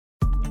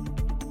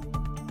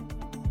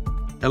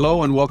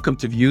Hello and welcome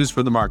to Views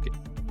from the Market,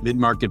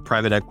 Midmarket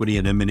Private Equity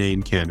and M&A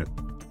in Canada.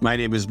 My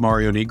name is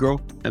Mario Negro,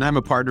 and I'm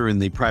a partner in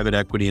the Private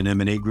Equity and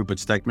M&A group at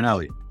Stikeman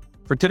Elliott.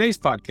 For today's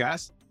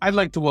podcast, I'd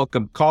like to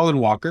welcome Colin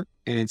Walker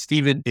and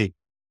Stephen A.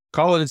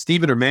 Colin and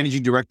Stephen are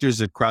managing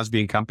directors at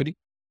Crosbie & Company.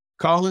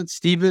 Colin,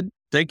 Stephen,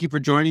 thank you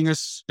for joining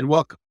us and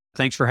welcome.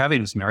 Thanks for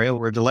having us, Mario.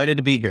 We're delighted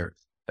to be here.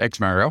 Thanks,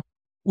 Mario.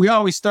 We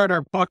always start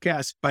our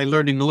podcast by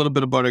learning a little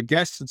bit about our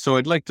guests. And so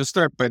I'd like to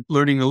start by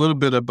learning a little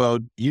bit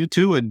about you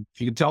two. And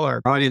if you can tell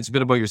our audience a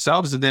bit about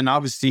yourselves, and then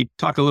obviously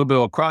talk a little bit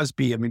about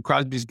Crosbie. I mean,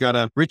 Crosbie's got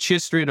a rich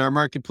history in our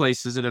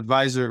marketplace as an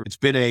advisor. It's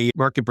been a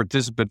market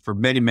participant for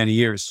many, many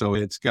years. So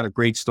it's got a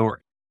great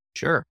story.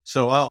 Sure.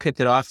 So I'll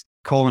kick it off.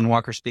 Colin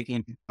Walker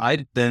speaking.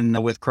 I've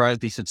been with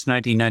Crosbie since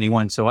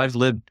 1991. So I've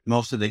lived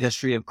most of the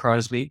history of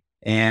Crosbie.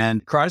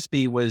 And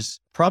Crosbie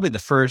was probably the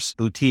first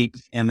boutique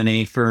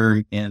M&A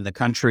firm in the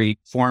country,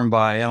 formed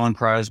by Alan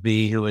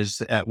Crosbie, who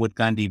was at Wood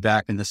Gundy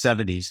back in the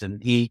 70s.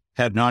 And he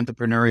had an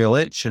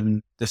entrepreneurial itch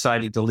and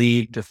decided to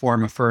leave to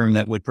form a firm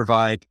that would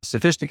provide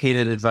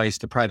sophisticated advice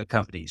to private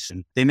companies.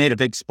 And they made a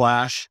big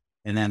splash.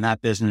 And then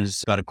that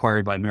business got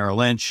acquired by Merrill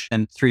Lynch.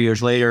 And 3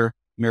 years later,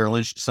 Merrill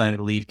Lynch decided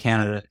to leave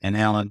Canada and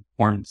Alan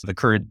formed the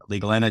current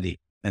legal entity.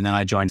 And then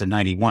I joined in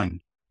 91.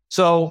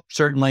 So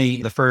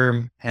certainly the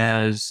firm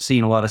has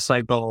seen a lot of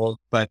cycle,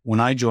 but when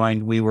I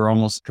joined, we were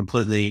almost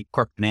completely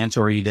corporate finance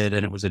oriented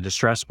and it was a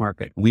distressed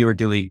market. We were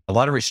doing a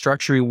lot of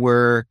restructuring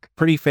work,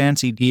 pretty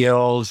fancy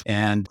deals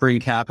and bring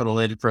capital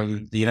in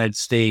from the United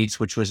States,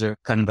 which was a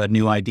kind of a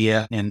new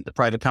idea in the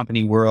private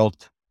company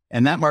world.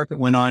 And that market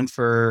went on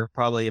for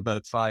probably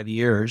about 5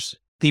 years.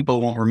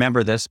 People won't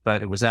remember this,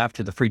 but it was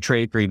after the free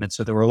trade agreement.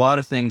 So there were a lot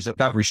of things that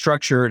got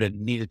restructured and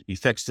needed to be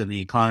fixed in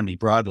the economy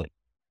broadly.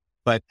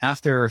 But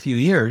after a few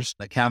years,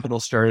 the capital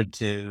started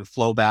to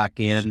flow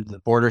back in, the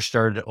borders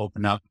started to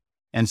open up.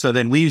 And so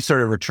then we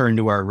sort of returned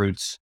to our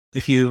roots.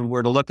 If you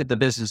were to look at the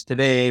business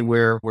today,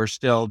 we're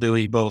still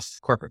doing both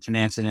corporate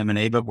finance and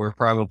M&A, but we're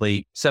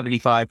probably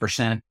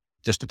 75%,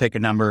 just to pick a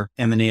number,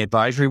 M&A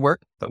advisory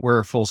work. But we're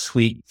a full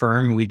suite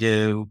firm. We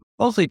do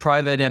mostly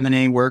private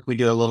M&A work. We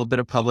do a little bit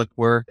of public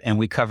work and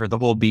we cover the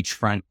whole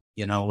beachfront.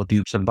 You know, we'll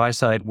do some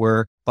buy-side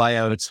work,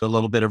 buyouts, a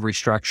little bit of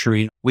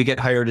restructuring. We get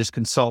hired as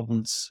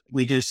consultants.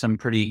 We do some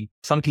pretty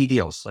funky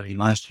deals. I mean,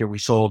 last year we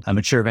sold a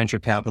mature venture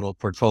capital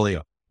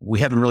portfolio. We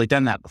haven't really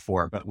done that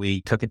before, but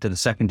we took it to the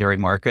secondary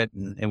market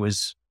and it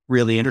was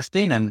really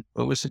interesting and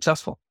it was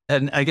successful.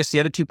 And I guess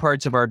the other two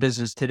parts of our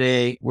business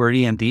today were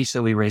EMD.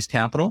 So we raised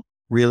capital,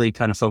 really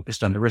kind of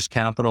focused on the risk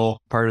capital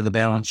part of the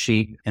balance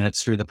sheet, and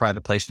it's through the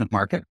private placement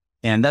market.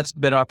 And that's a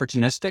bit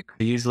opportunistic,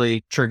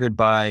 usually triggered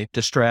by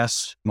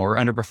distress or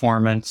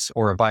underperformance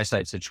or a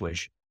buy-side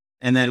situation.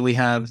 And then we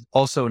have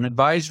also an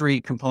advisory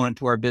component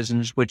to our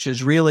business, which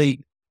is really,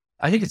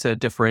 I think it's a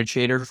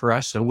differentiator for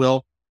us. So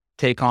we'll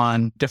take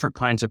on different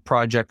kinds of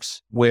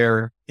projects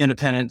where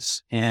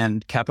independence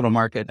and capital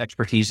market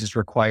expertise is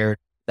required.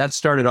 That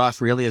started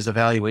off really as a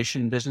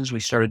valuation business.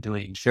 We started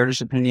doing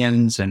shareholders'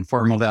 opinions and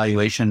formal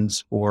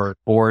valuations for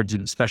boards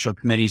and special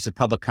committees of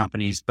public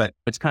companies, but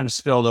it's kind of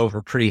spilled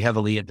over pretty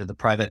heavily into the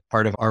private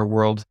part of our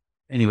world.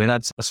 Anyway,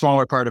 that's a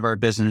smaller part of our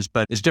business,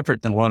 but is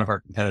different than one of our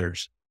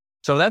competitors.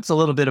 So that's a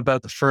little bit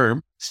about the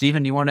firm.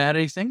 Stephen, you want to add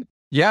anything?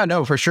 Yeah,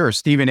 no, for sure.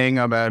 Stephen Ng,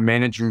 I'm a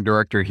managing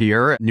director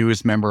here,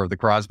 newest member of the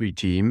Crosbie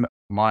team.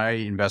 My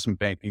investment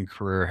banking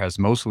career has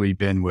mostly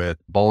been with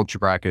bulge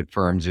bracket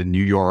firms in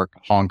New York,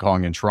 Hong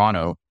Kong, and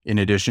Toronto, in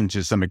addition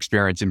to some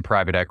experience in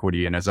private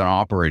equity and as an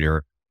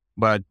operator.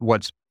 But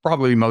what's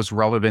probably most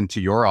relevant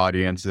to your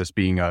audience, this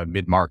being a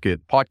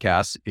mid-market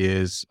podcast,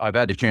 is I've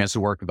had a chance to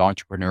work with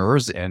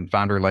entrepreneurs and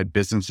founder-led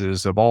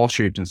businesses of all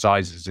shapes and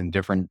sizes in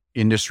different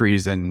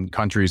industries and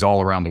countries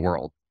all around the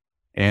world.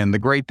 And the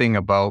great thing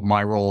about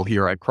my role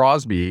here at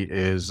Crosbie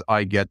is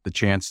I get the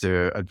chance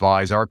to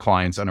advise our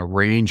clients on a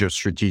range of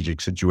strategic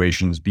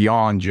situations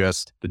beyond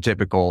just the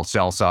typical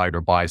sell side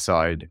or buy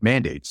side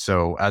mandates.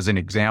 So as an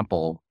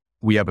example,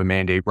 we have a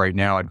mandate right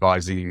now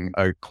advising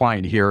a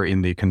client here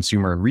in the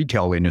consumer and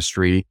retail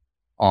industry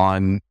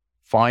on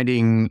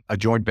finding a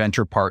joint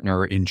venture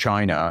partner in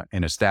China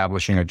and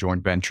establishing a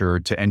joint venture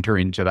to enter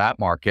into that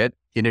market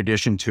in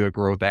addition to a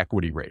growth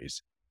equity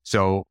raise.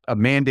 So a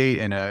mandate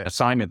and an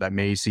assignment that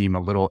may seem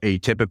a little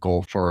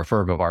atypical for a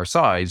firm of our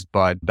size,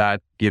 but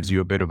that gives you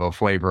a bit of a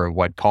flavor of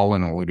what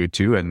Colin alluded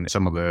to and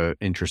some of the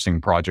interesting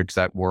projects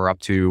that we're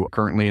up to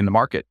currently in the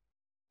market.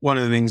 One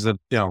of the things that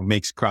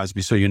makes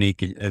Crosbie so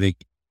unique, I think,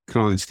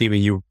 Colin and Stephen,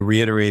 you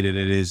reiterated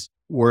it, is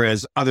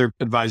whereas other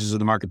advisors in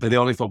the market, they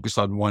only focus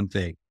on one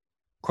thing.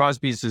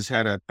 Crosbie's has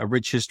had a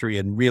rich history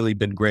and really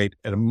been great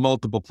at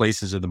multiple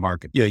places in the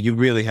market. Yeah, you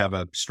really have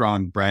a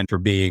strong brand for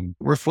being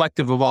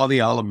reflective of all the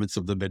elements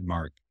of the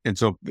mid-market. And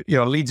so, it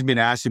leads me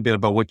to ask you a bit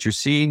about what you're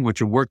seeing, what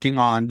you're working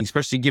on,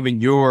 especially given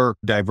your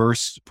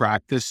diverse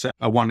practice.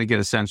 I want to get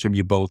a sense from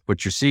you both,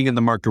 what you're seeing in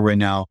the market right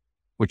now,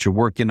 what you're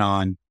working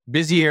on,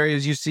 busy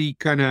areas you see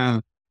kind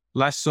of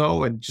less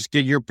so, and just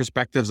get your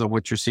perspectives on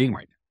what you're seeing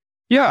right now.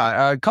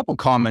 Yeah, a couple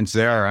comments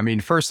there. I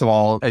mean, first of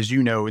all, as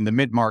you know, in the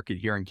mid-market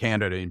here in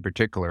Canada in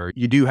particular,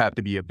 you do have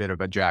to be a bit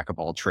of a jack of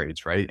all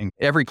trades, right? And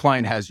every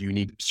client has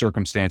unique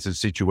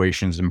circumstances,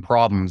 situations, and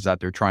problems that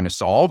they're trying to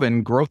solve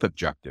and growth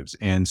objectives.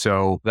 And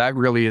so that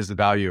really is the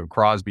value of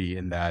Crosbie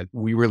in that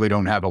we really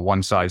don't have a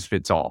one size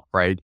fits all,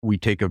 right? We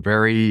take a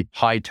very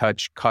high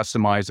touch,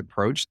 customized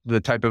approach to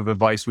the type of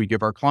advice we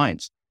give our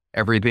clients.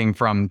 Everything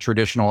from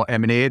traditional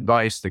M&A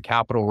advice to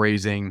capital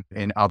raising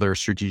and other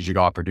strategic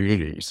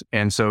opportunities.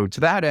 And so to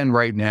that end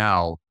right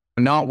now,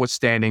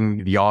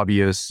 notwithstanding the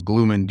obvious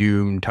gloom and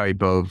doom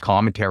type of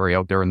commentary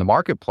out there in the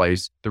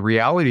marketplace, the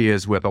reality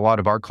is with a lot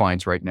of our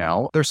clients right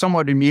now, they're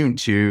somewhat immune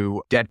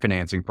to debt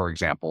financing, for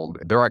example.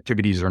 Their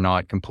activities are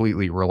not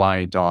completely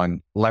reliant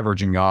on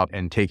leveraging up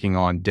and taking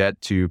on debt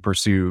to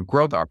pursue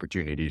growth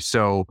opportunities.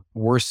 So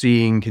we're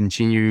seeing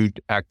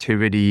continued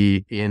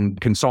activity in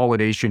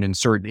consolidation in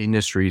certain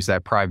industries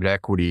that private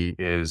equity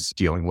is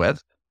dealing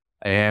with.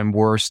 And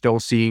we're still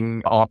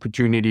seeing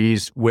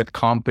opportunities with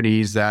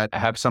companies that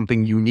have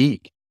something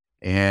unique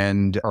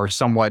and are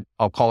somewhat,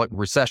 I'll call it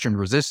recession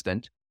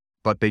resistant,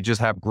 but they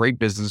just have great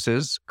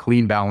businesses,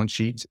 clean balance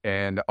sheets,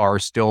 and are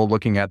still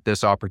looking at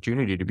this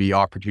opportunity to be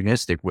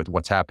opportunistic with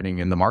what's happening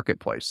in the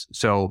marketplace.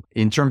 So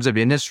in terms of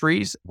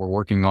industries, we're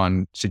working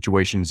on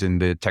situations in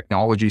the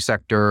technology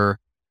sector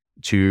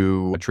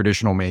to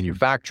traditional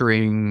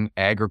manufacturing,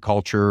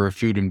 agriculture,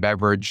 food and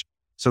beverage.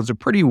 So it's a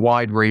pretty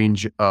wide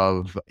range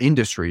of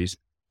industries,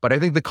 but I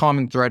think the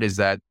common thread is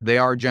that they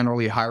are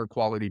generally higher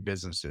quality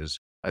businesses,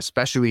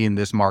 especially in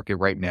this market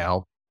right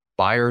now.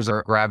 Buyers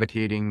are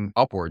gravitating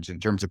upwards in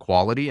terms of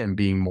quality and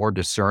being more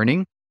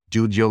discerning.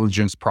 Due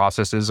diligence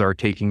processes are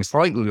taking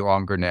slightly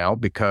longer now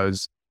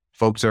because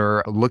folks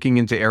are looking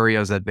into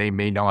areas that they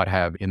may not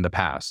have in the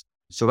past.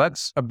 So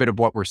that's a bit of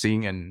what we're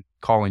seeing. And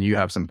Colin, you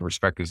have some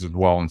perspectives as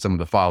well on some of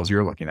the files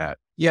you're looking at.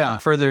 Yeah.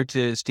 Further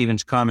to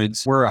Stephen's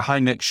comments, we're a high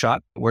mix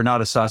shop. We're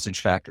not a sausage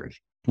factory.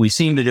 We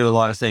seem to do a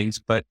lot of things,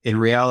 but in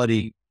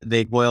reality,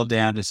 they boil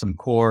down to some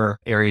core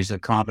areas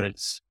of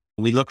competence.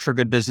 We look for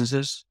good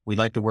businesses. We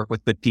like to work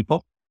with good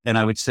people. And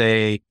I would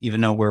say,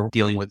 even though we're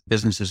dealing with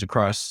businesses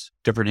across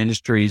different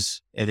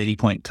industries at any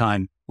point in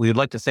time, we would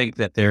like to think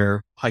that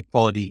they're high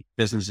quality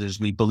businesses.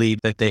 We believe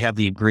that they have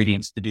the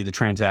ingredients to do the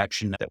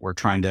transaction that we're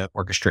trying to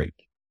orchestrate.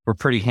 We're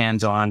pretty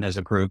hands-on as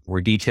a group.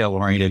 We're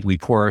detail-oriented. We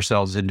pour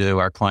ourselves into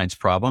our clients'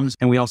 problems,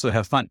 and we also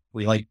have fun.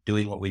 We like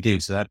doing what we do.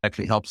 So that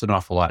actually helps an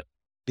awful lot.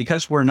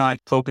 Because we're not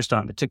focused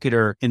on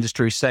particular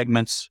industry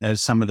segments,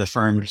 as some of the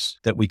firms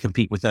that we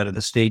compete with out of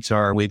the States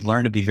are, we've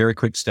learned to be very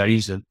quick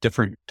studies of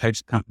different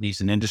types of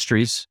companies and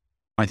industries.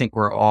 I think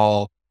we're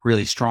all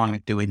really strong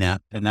at doing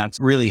that. And that's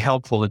really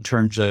helpful in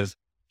terms of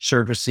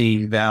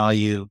servicing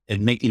value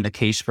and making the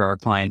case for our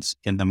clients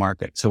in the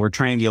market. So we're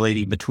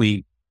triangulating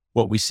between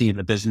what we see in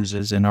the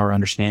businesses and our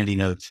understanding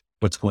of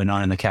what's going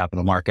on in the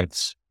capital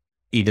markets,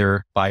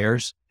 either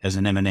buyers as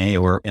an M&A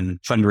or in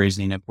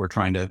fundraising if we're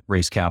trying to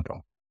raise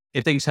capital.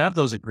 If things have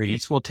those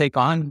ingredients, we'll take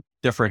on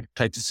different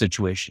types of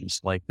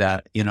situations like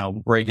that.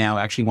 Right now,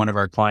 actually, one of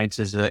our clients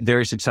is a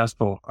very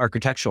successful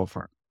architectural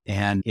firm,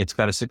 and it's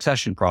got a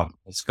succession problem.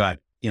 It's got,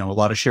 a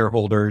lot of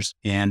shareholders,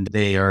 and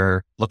they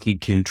are looking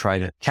to try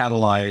to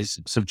catalyze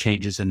some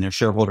changes in their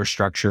shareholder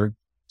structure.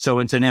 So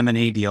it's an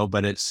M&A deal,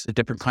 but it's a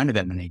different kind of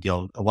M&A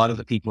deal. A lot of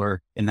the people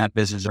are in that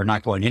business are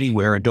not going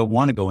anywhere and don't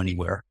want to go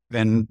anywhere.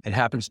 And it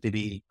happens to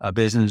be a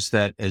business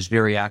that is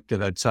very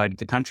active outside of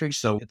the country.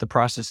 So the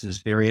process is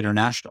very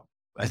international.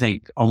 I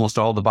think almost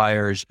all the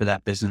buyers for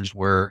that business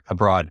were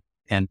abroad,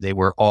 and they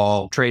were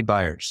all trade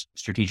buyers,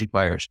 strategic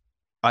buyers.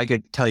 I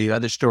could tell you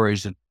other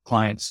stories of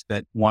clients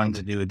that wanted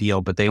to do a deal,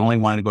 but they only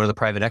wanted to go to the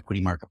private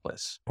equity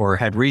marketplace or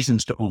had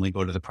reasons to only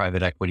go to the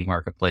private equity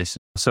marketplace.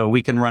 So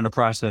we can run a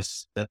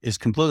process that is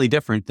completely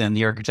different than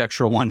the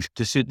architectural one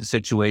to suit the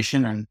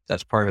situation. And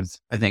that's part of,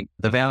 I think,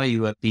 the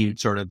value of being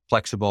sort of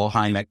flexible,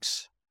 high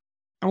mix.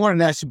 I wanted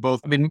to ask you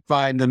both.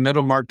 Fine, the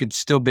middle market's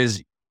still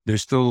busy.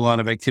 There's still a lot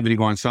of activity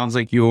going on. Sounds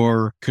like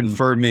you're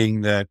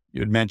confirming that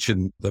you had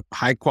mentioned the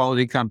high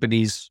quality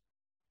companies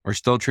are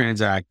still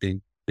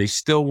transacting. They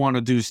still want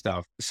to do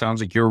stuff. It sounds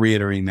like you're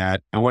reiterating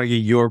that. I want to get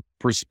your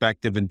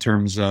perspective in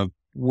terms of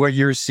where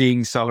you're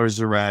seeing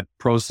sellers are at,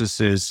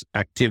 processes,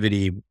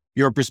 activity,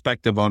 your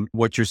perspective on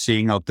what you're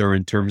seeing out there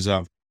in terms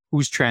of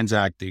who's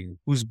transacting,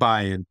 who's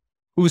buying,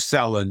 who's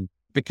selling,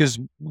 because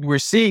we're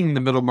seeing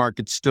the middle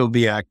market still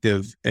be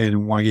active,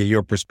 and want to get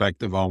your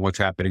perspective on what's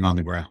happening on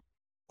the ground.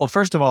 Well,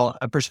 first of all,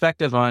 a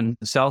perspective on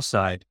the sell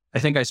side. I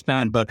think I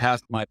spent about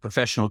half my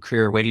professional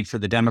career waiting for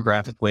the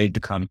demographic wave to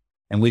come.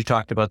 And we've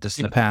talked about this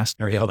in the past,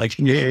 Ariel.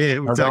 Exactly.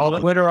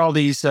 When are all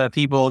these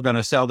people going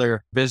to sell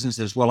their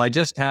businesses? Well, I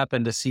just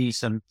happened to see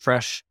some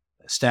fresh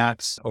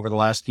stats over the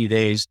last few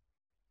days.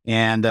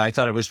 And I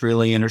thought it was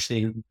really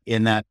interesting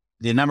in that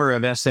the number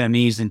of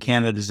SMEs in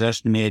Canada is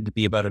estimated to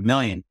be about 1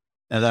 million.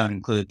 Now that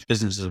includes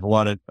businesses of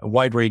a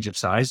wide range of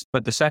size.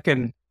 But the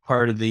second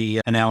part of the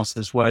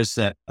analysis was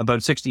that about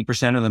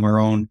 60% of them are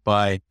owned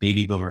by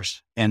baby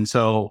boomers. And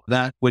so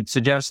that would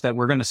suggest that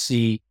we're going to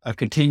see a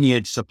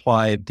continued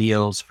supply of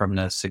deals from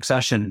the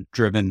succession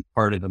driven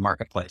part of the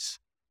marketplace.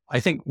 I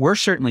think we're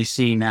certainly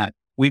seeing that.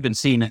 We've been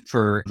seeing it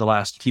for the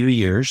last few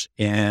years,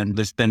 and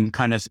there's been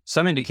kind of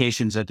some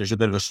indications that there's a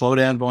bit of a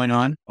slowdown going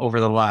on over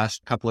the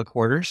last couple of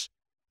quarters.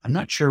 I'm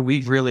not sure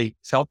we've really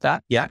felt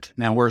that yet.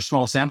 Now we're a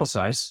small sample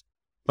size,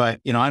 but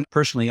I'm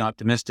personally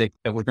optimistic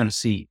that we're going to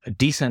see a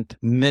decent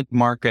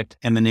mid-market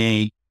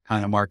M&A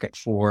kind of market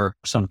for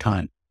some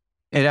time.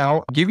 And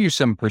I'll give you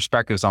some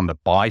perspectives on the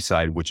buy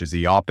side, which is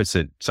the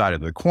opposite side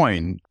of the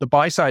coin. The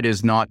buy side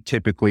is not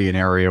typically an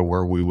area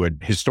where we would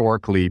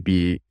historically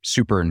be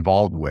super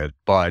involved with,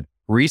 but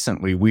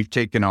recently we've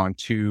taken on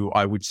two,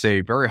 I would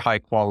say, very high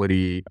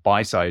quality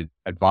buy side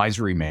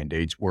advisory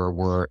mandates where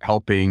we're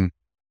helping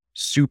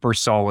super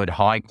solid,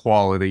 high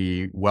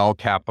quality, well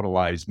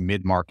capitalized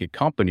mid-market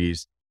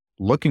companies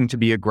looking to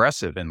be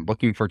aggressive and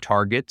looking for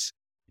targets.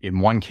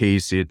 In one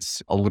case,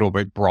 it's a little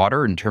bit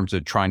broader in terms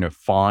of trying to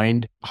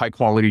find high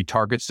quality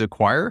targets to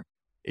acquire.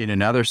 In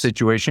another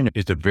situation,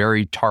 it's a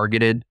very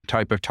targeted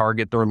type of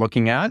target they're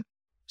looking at.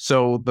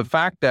 So the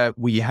fact that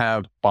we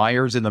have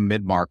buyers in the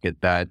mid-market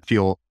that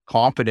feel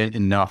confident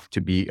enough to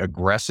be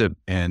aggressive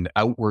and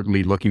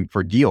outwardly looking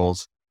for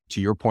deals,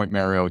 to your point,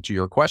 Mario, to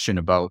your question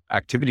about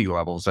activity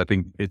levels, I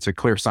think it's a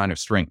clear sign of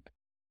strength.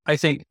 I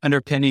think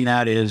underpinning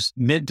that is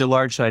mid to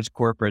large size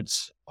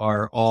corporates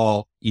are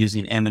all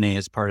using M&A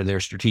as part of their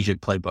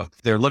strategic playbook.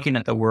 They're looking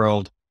at the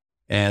world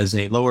as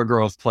a lower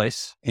growth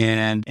place,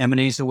 and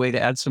M&A is a way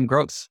to add some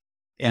growth.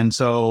 And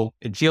so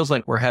it feels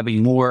like we're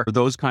having more of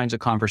those kinds of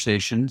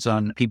conversations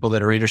on people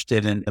that are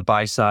interested in the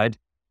buy side.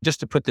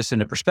 Just to put this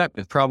into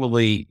perspective,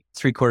 probably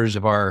 3/4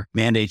 of our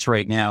mandates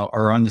right now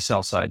are on the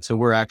sell side. So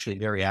we're actually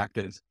very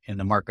active in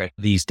the market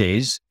these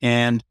days,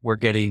 and we're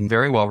getting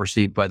very well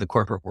received by the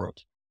corporate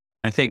world.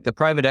 I think the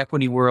private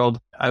equity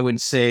world, I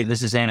would say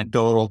this is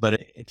anecdotal, but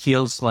it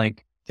feels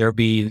like they're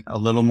being a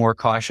little more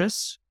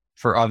cautious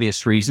for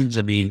obvious reasons.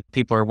 I mean,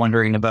 people are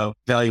wondering about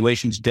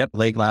valuations dipped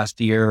late last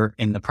year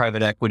in the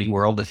private equity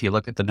world, if you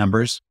look at the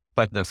numbers,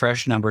 but the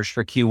fresh numbers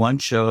for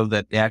Q1 show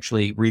that they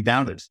actually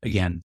rebounded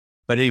again.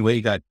 But anyway,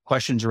 you got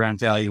questions around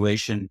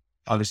valuation.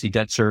 Obviously,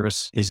 debt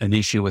service is an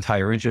issue with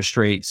higher interest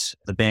rates.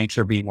 The banks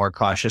are being more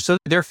cautious. So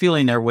they're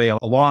feeling their way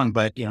along,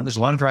 but there's a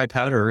lot of dry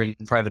powder in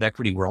the private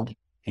equity world.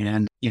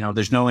 And,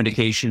 there's no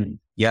indication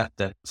yet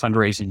that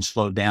fundraising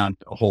slowed down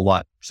a whole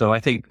lot. So I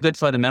think good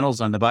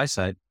fundamentals on the buy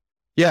side.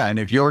 Yeah. And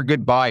if you're a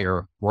good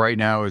buyer, right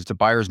now is the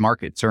buyer's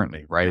market,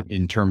 certainly, right?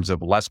 In terms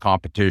of less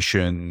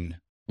competition,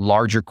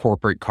 larger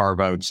corporate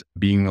carve-outs,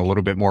 being a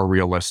little bit more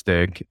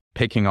realistic,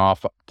 picking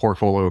off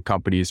portfolio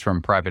companies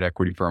from private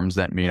equity firms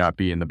that may not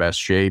be in the best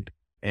shape,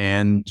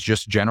 and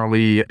just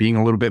generally being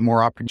a little bit more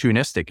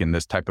opportunistic in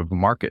this type of a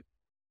market.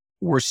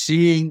 We're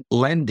seeing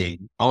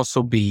lending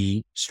also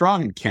be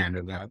strong in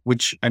Canada,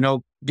 which I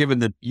know given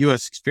the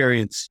U.S.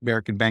 experience,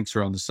 American banks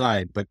are on the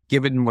side, but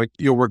given what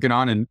you're working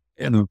on and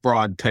the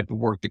broad type of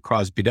work that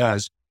Crosbie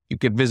does, you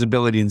get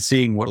visibility in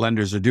seeing what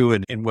lenders are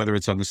doing and whether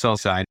it's on the sell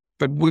side.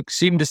 But we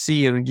seem to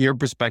see in your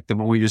perspective,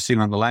 and what you're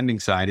seeing on the lending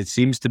side, it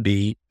seems to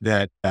be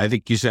that I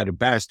think you said it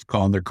best,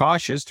 Colin, they're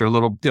cautious. They're a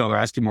little, they're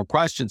asking more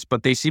questions,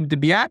 but they seem to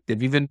be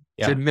active. Even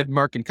in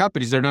mid-market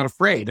companies, they're not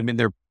afraid. I mean,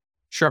 they're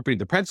sharpening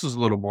the pencils a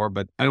little more,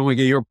 but I don't want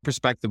to get your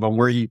perspective on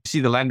where you see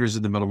the lenders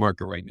in the middle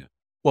market right now.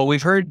 Well,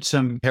 we've heard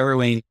some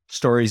harrowing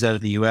stories out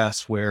of the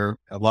US where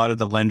a lot of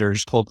the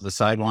lenders pulled to the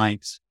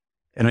sidelines.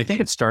 And I think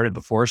it started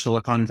before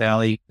Silicon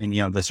Valley and,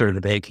 the sort of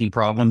the banking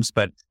problems.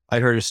 But I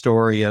heard a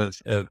story of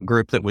a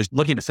group that was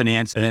looking to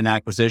finance an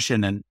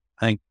acquisition. And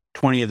I think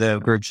 20 of the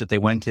groups that they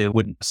went to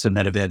wouldn't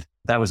submit a bid.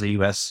 That was a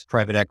US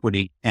private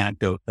equity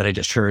anecdote that I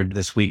just heard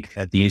this week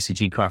at the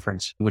ACG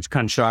conference, which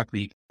kind of shocked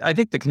me. I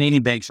think the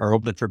Canadian banks are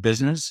open for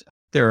business.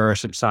 There are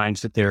some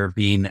signs that they're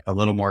being a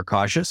little more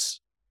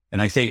cautious.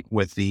 And I think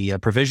with the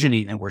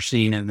provisioning that we're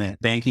seeing in the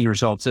banking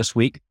results this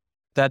week,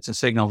 that's a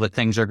signal that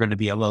things are going to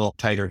be a little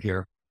tighter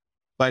here.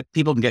 But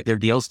people can get their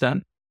deals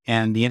done.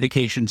 And the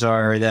indications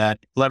are that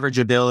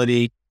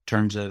leverageability in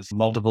terms of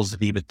multiples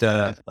of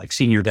EBITDA, like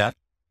senior debt,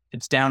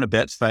 it's down a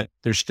bit, but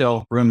there's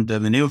still room to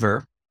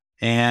maneuver.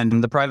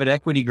 And the private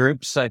equity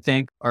groups, I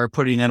think, are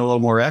putting in a little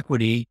more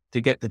equity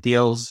to get the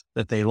deals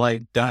that they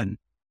like done.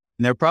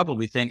 And they're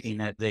probably thinking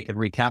that they could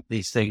recap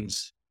these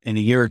things in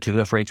a year or two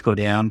if rates go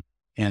down,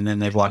 and then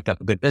they've locked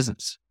up a good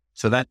business.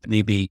 So that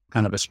may be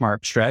kind of a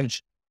smart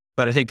strategy.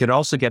 But I think it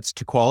also gets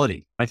to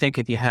quality. I think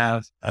if you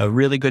have a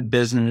really good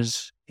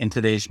business in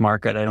today's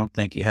market, I don't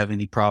think you have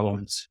any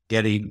problems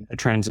getting a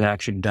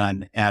transaction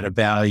done at a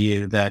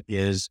value that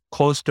is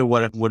close to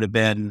what it would have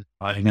been,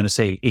 I'm going to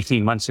say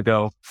 18 months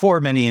ago for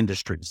many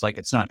industries. Like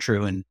it's not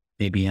true in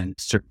maybe in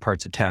certain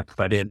parts of tech,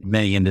 but in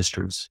many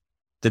industries.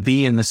 The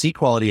B and the C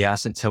quality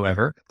assets,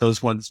 however,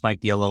 those ones might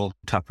be a little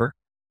tougher.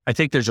 I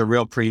think there's a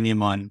real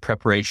premium on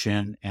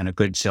preparation and a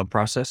good sale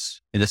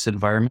process in this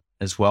environment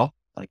as well.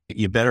 Like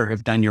you better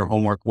have done your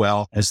homework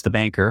well as the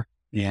banker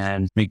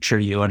and make sure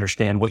you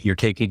understand what you're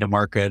taking to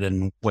market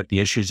and what the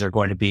issues are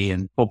going to be,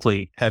 and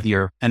hopefully have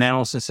your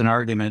analysis and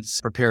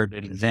arguments prepared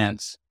in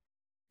advance.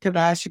 Can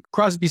I ask you,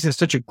 Crosby's has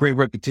such a great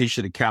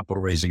reputation in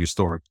capital raising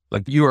historically.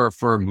 Like, you are a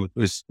firm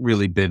who's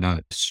really been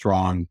a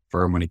strong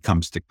firm when it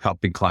comes to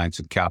helping clients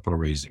with capital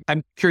raising.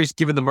 I'm curious,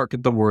 given the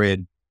market that we're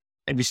in,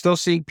 are you still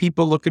seeing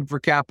people looking for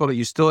capital? Are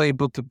you still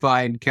able to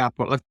find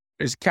capital? Like,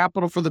 is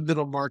capital for the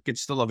middle market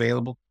still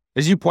available?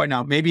 As you point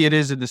out, maybe it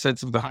is in the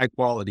sense of the high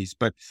qualities,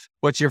 but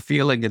what's your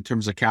feeling in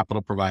terms of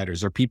capital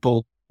providers? Are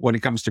people, when it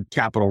comes to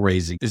capital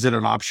raising, is it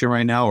an option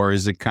right now, or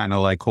is it kind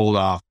of like hold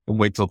off and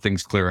wait till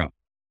things clear up?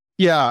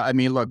 Yeah, I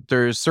mean, look,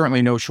 there's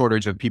certainly no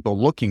shortage of people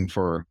looking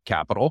for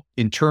capital.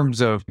 In terms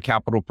of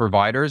capital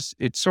providers,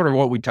 it's sort of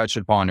what we touched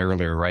upon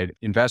earlier, right?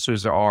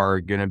 Investors are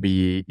going to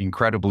be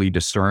incredibly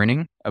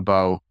discerning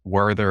about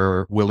where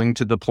they're willing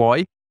to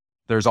deploy.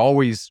 There's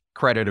always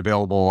credit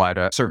available at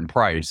a certain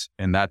price.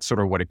 And that's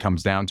sort of what it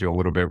comes down to a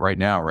little bit right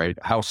now, right?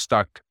 How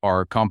stuck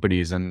are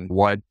companies and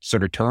what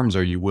sort of terms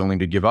are you willing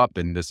to give up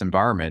in this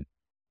environment?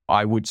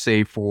 I would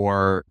say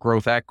for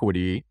growth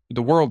equity,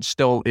 the world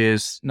still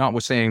is,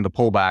 notwithstanding the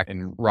pullback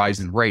and rise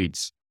in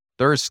rates,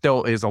 there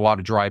still is a lot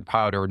of dry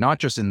powder, not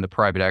just in the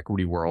private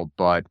equity world,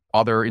 but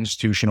other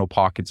institutional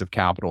pockets of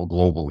capital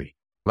globally.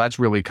 That's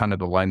really kind of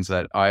the lens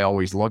that I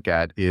always look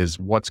at, is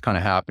what's kind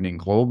of happening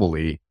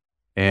globally.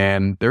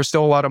 And there's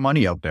still a lot of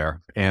money out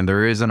there. And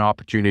there is an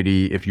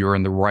opportunity, if you're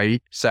in the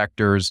right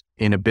sectors,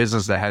 in a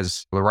business that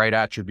has the right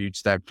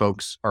attributes that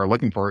folks are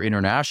looking for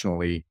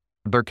internationally,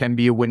 there can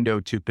be a window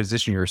to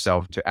position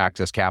yourself to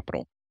access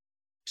capital.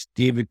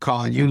 Stephen,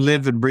 Colin, you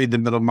live and breathe the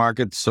middle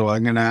market. So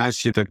I'm going to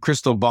ask you the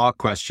crystal ball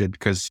question,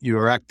 because you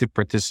are active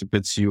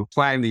participants. You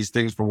plan these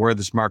things for where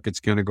this market's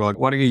going to go.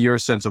 What are your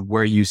sense of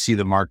where you see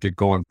the market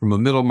going from a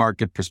middle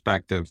market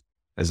perspective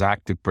as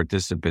active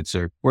participants?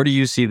 Or where do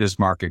you see this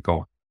market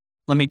going?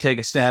 Let me take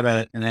a stab at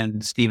it, and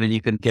then Stephen,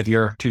 you can give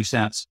your 2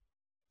 cents.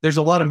 There's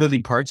a lot of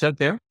moving parts out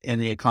there in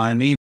the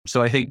economy.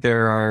 So I think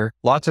there are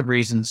lots of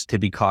reasons to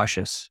be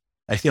cautious.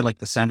 I feel like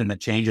the sentiment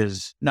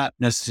changes, not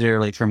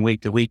necessarily from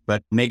week to week,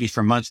 but maybe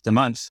from month to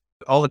month.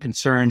 All the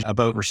concerns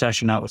about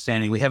recession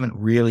notwithstanding, we haven't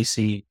really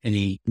seen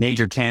any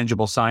major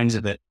tangible signs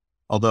of it.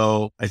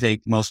 Although I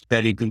think most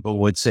betting people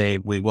would say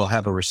we will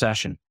have a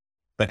recession.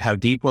 But how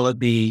deep will it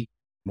be?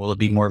 Will it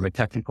be more of a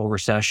technical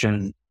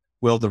recession?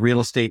 Will the real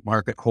estate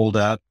market hold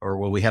up, or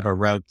will we have a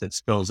rout that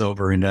spills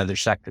over into other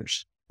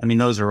sectors? I mean,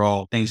 those are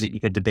all things that you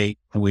could debate,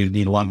 and we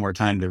need a lot more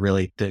time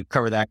to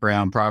cover that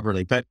ground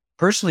properly. But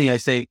personally, I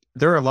think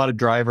there are a lot of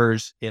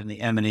drivers in the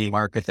M&A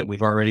market that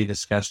we've already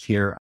discussed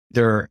here.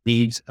 There are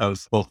needs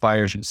of both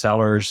buyers and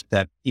sellers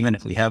that even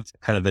if we have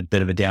kind of a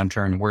bit of a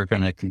downturn, we're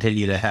going to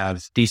continue to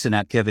have decent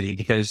activity,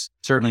 because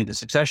certainly the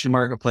succession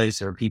marketplace,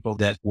 there are people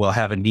that will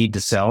have a need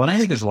to sell. And I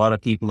think there's a lot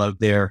of people out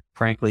there,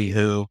 frankly,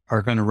 who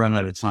are going to run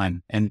out of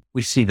time. And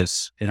we see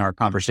this in our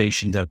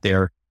conversations out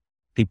there,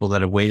 people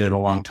that have waited a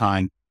long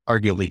time,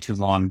 arguably too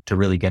long to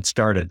really get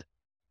started.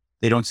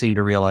 They don't seem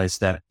to realize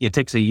that it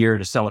takes a year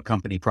to sell a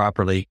company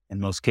properly in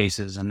most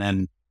cases. And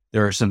then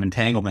there are some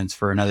entanglements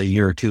for another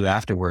year or two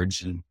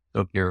afterwards. And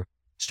so if you're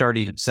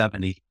starting at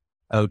 70,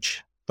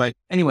 ouch. But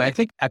anyway, I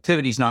think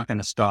activity is not going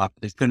to stop.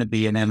 There's going to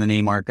be an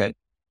M&A market.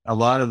 A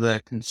lot of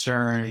the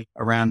concern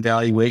around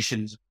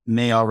valuations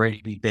may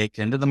already be baked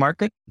into the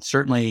market.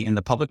 Certainly in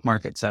the public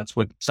markets, that's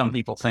what some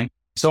people think.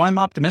 So I'm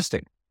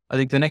optimistic. I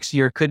think the next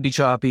year could be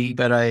choppy,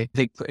 but I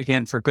think,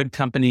 again, for good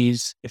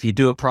companies, if you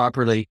do it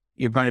properly,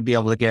 you're going to be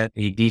able to get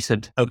a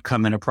decent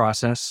outcome in a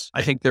process.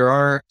 I think there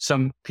are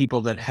some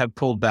people that have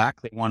pulled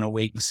back. They want to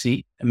wait and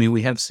see. I mean,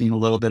 we have seen a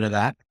little bit of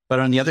that. But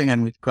on the other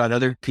hand, we've got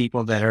other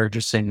people that are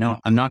just saying, no,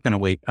 I'm not going to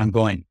wait. I'm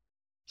going.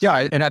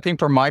 Yeah. And I think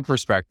from my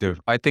perspective,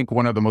 I think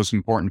one of the most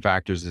important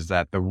factors is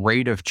that the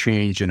rate of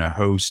change in a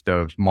host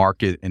of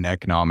market and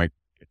economic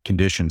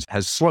conditions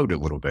has slowed a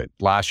little bit.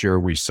 Last year,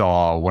 we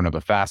saw one of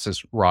the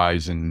fastest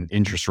rise in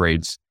interest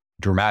rates,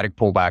 dramatic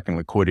pullback in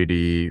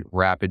liquidity,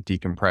 rapid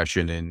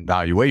decompression in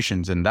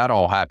valuations. And that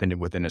all happened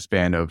within a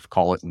span of,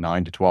 call it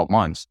 9 to 12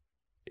 months.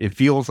 It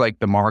feels like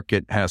the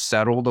market has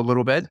settled a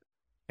little bit.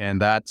 And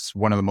that's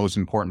one of the most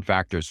important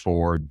factors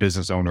for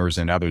business owners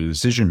and other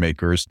decision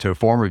makers to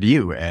form a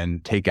view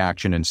and take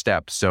action and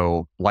steps.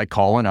 So like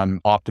Colin, I'm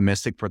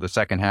optimistic for the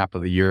second half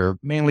of the year,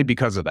 mainly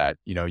because of that.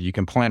 You know, you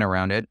can plan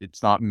around it.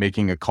 It's not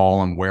making a call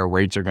on where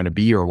rates are going to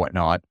be or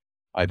whatnot.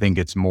 I think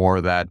it's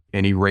more that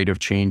any rate of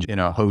change in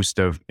a host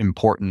of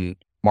important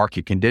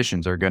market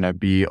conditions are going to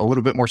be a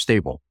little bit more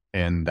stable.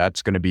 And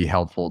that's going to be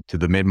helpful to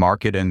the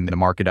mid-market and the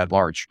market at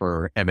large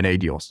for M&A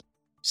deals.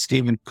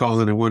 Stephen,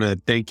 Colin, I want to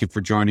thank you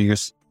for joining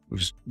us. It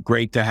was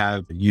great to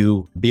have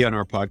you be on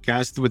our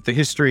podcast with the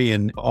history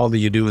and all that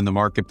you do in the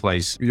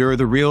marketplace. You're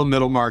the real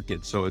middle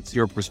market, so it's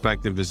your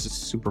perspective is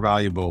super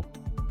valuable.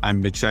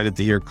 I'm excited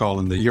to hear,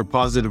 Colin, that you're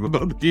positive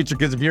about the future,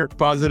 because if you're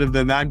positive,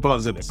 then I'm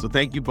positive. So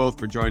thank you both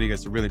for joining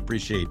us. I really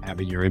appreciate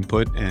having your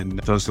input,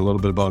 and tell us a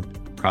little bit about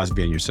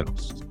Crosbie and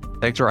yourselves.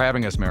 Thanks for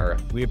having us, Mario.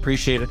 We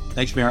appreciate it.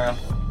 Thanks, Mario.